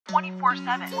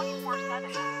24/7.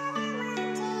 24/7.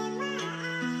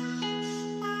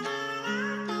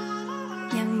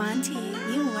 Young Monty,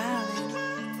 you wildin'.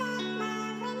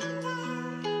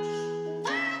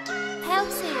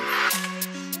 Helpsis.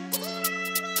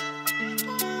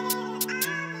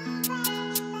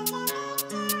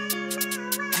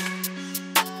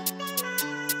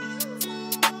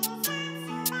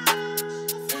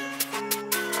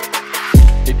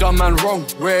 They done man wrong,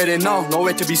 where are they now?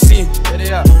 Nowhere to be seen. Where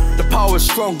they at? The power's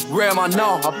strong, where am I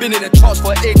now? I've been in the charts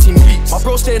for 18 weeks. My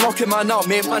bro stay knocking man out,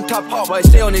 make man tap out, but I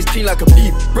stay on his team like a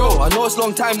beep. Bro, I know it's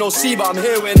long time no see, but I'm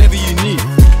here whenever you need.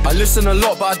 I listen a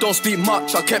lot, but I don't speak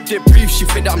much. I kept it brief, she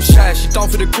think that I'm shy. She down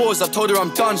for the cause, I told her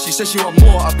I'm done. She said she want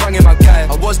more, I bang in my guy.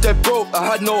 I was dead broke, I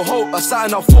had no hope. I sat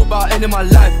and I thought about ending my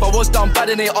life. I was down bad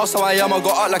and they asked how I am. I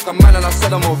got out like a man and I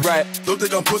said I'm alright. Don't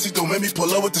think I'm pussy, don't make me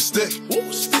pull up with the stick.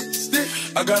 Ooh, stick.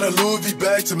 I got a Louis V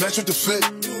bag to match with the fit.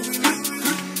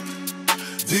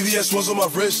 VVS ones on my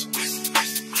wrist.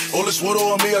 All this water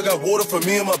on me, I got water for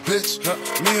me and my bitch.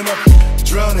 Me and my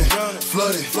drowning,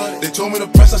 flooded. They told me the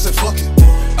price, I said fuck it.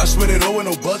 I spent it all with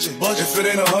no budget. If it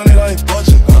ain't 100, I ain't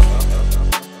budget.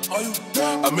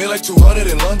 I made like 200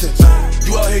 in London.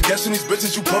 You out here guessing these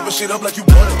bitches, you pumping shit up like you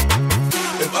want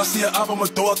it. If I see an op, I'ma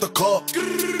throw out the car.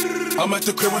 I'm at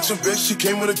the crib with your bitch, she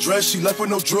came with a dress, she left with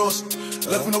no drawers.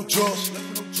 Left with no drawers.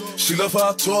 She love how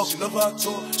I talk.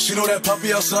 She know that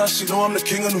poppy outside, she know I'm the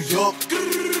king of New York.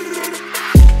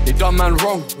 They done man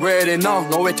wrong, where are they now?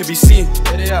 Nowhere to be seen.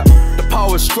 Where they at? The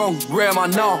power's strong, where am I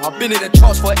now? I've been in the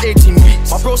charts for 18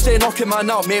 weeks. My bro stay knocking man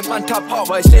out, make man tap out,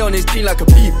 but I stay on his team like a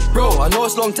beep. Bro, I know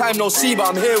it's long time no see, but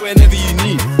I'm here whenever you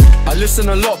need. I listen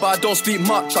a lot, but I don't speak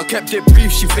much. I kept it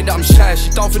brief, she think that I'm shy.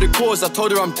 She down for the cause, I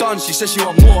told her I'm done. She said she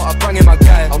want more, I bang in my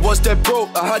guy. I was dead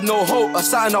broke, I had no hope. I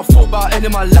sat and I thought about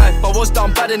ending my life. I was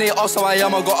down bad and they asked how I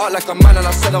am. I got out like a man and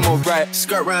I said I'm alright.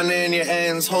 Skirt round in your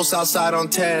ends, host outside on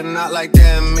 10. Not like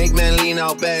them, make men lean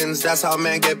out bends. That's how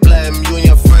men get blem, you and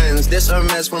your friends. This a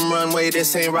mess from Runway,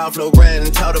 this ain't Ralph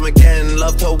Lauren. Tell them again,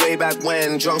 loved her way back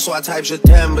when. Drunk so I typed your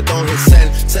 10, but don't hit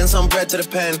send. Send some bread to the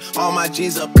pen, all my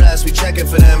G's are blessed, we checking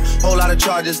for them. Whole lot of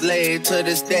charges laid to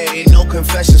this day, no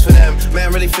confessions for them.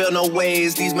 Man really feel no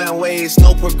ways, these man ways,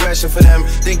 no progression for them.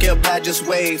 Think you're bad, just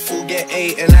wait, food get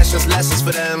 8 and that's just lessons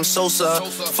for them. Sosa,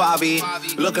 Fivio,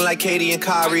 looking like Katie and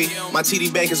Kyrie. My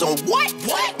TD bank is on what?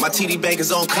 My TD bank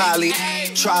is on Kylie.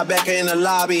 Tribeca in the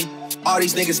lobby, all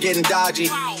these niggas getting dodgy.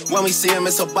 When we see him,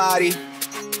 it's a body.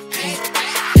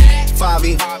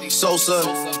 Fivio, Sosa,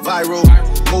 viral,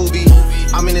 movie.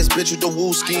 I'm in this bitch with the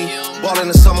wooski. Ball in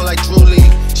the summer like Drew Lee.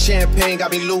 Champagne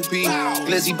got me loopy.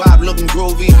 Glizzy Bob looking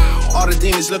groovy. All the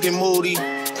demons looking moody.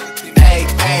 Hey,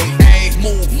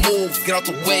 move, get out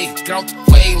the way,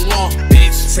 long,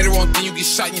 bitch. Say the wrong thing, you get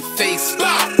shot in your face.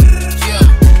 Yeah,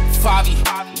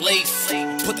 Fivio, lace,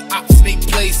 put the ops in their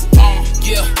place.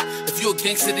 Yeah, if you a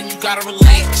gangster, then you gotta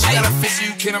relate. She got a fish, so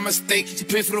you cannot mistake. She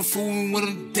paid for the food and we went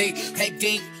on a date. Head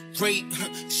game, great.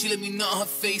 She let me know her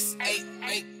face. Ay.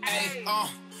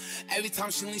 Every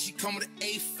time she leans, she come with an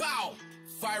A foul.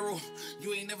 Viral,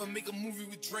 you ain't never make a movie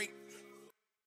with Drake.